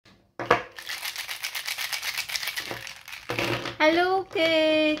Hello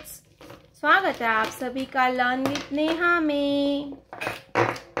kids, स्वागत है आप सभी का लर्न विद नेहा में।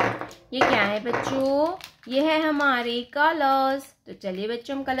 ये क्या है बच्चों? ये है हमारे कलर्स। तो चलिए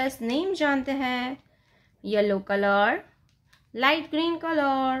बच्चों हम कलर्स नेम जानते हैं। Yellow colour, light green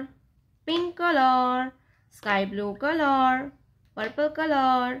colour, pink colour, sky blue colour, purple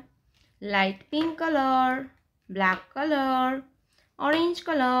colour, light pink colour, black colour, orange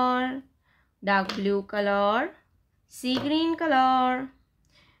colour, dark blue colour, sea green color,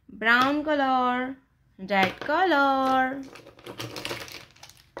 brown color, red color,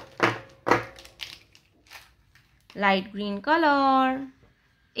 light green color,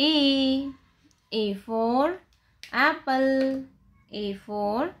 A for apple, A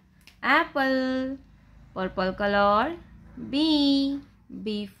for apple, purple color, B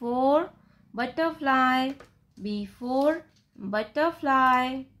for butterfly, B for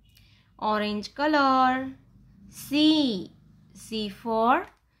butterfly, orange color, C for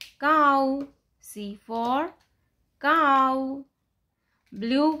cow, C for cow,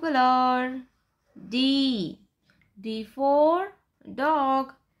 blue color, D for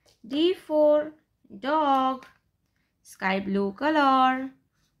dog, D for dog, sky blue color,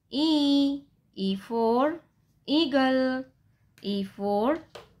 E for eagle, E for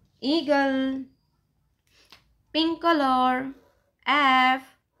eagle, pink color, F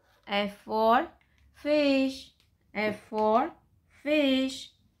for fish, F for fish,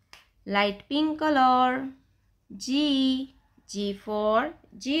 light pink color, G for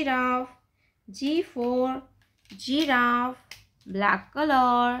giraffe, G for giraffe, black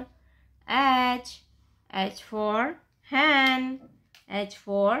color, H for hen, H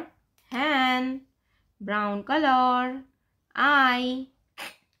for hen, brown color, I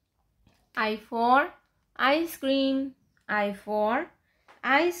for ice cream, I for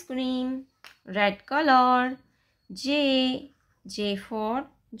ice cream, red color, J for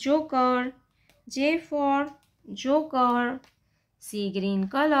joker, J for joker, sea green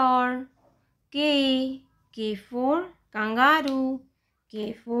color, K for kangaroo,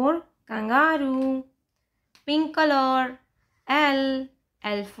 K for kangaroo, pink color, L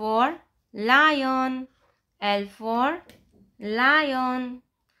for lion, L for lion,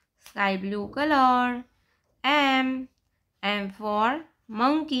 sky blue color, M for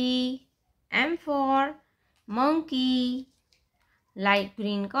monkey, M for monkey, light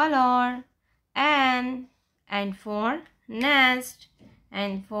green color, N for nest,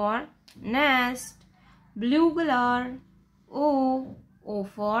 N for nest, blue color, O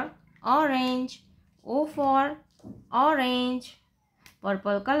for orange, O for orange,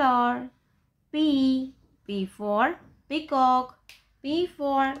 purple color, P for peacock, P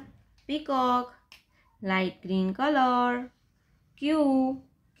for peacock, light green color, Q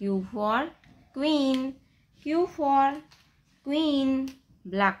for queen, Q for queen,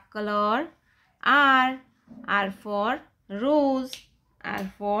 black color, R for rose,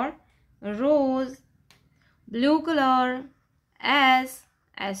 R for rose, blue color, S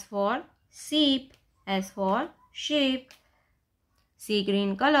for sheep, S for sheep, sea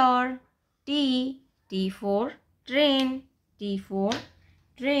green color, T for train, T for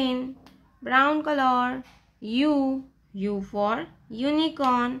train, brown color, U for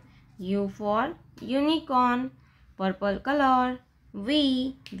unicorn, U for unicorn, purple color,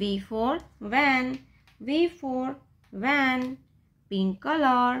 V for van, V for van, pink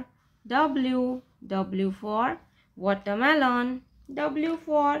color, W for watermelon, W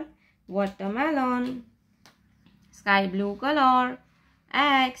for watermelon, sky blue color,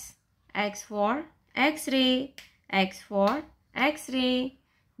 X for X-ray, X for X-ray,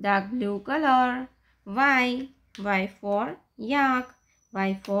 dark blue color, Y for yak,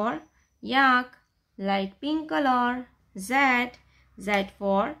 Y for yak, light pink color, Z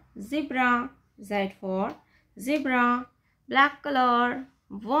for zebra, Z for zebra, black color,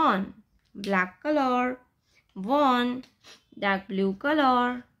 1, black color, 1, dark blue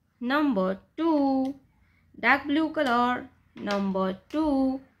color, number 2, dark blue color, number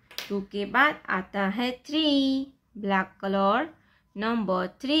 2, 2 के बाद आता है 3, black color, number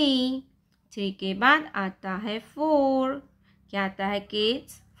 3, 3 के बाद आता है 4, क्या आता है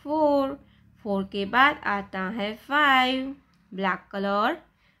kids? 4, 4 के बाद आता है 5, black color,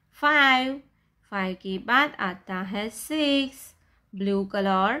 5, 5 के बाद आता है 6, blue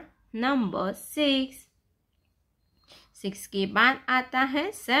color, number 6, 6 के बाद आता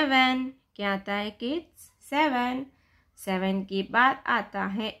है 7, क्या आता है kids? 7, 7 के बाद आता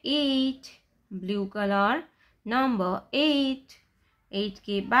है 8, blue color, number 8, 8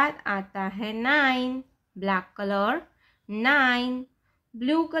 के बाद आता है 9, black color, 9,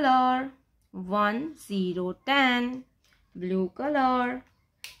 blue color, 1 0 10, blue color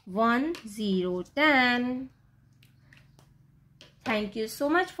 1 0 10. Thank you so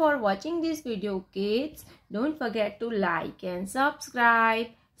much for watching this video, kids. Don't forget to like and subscribe.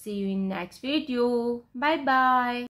 See you in next video. Bye bye.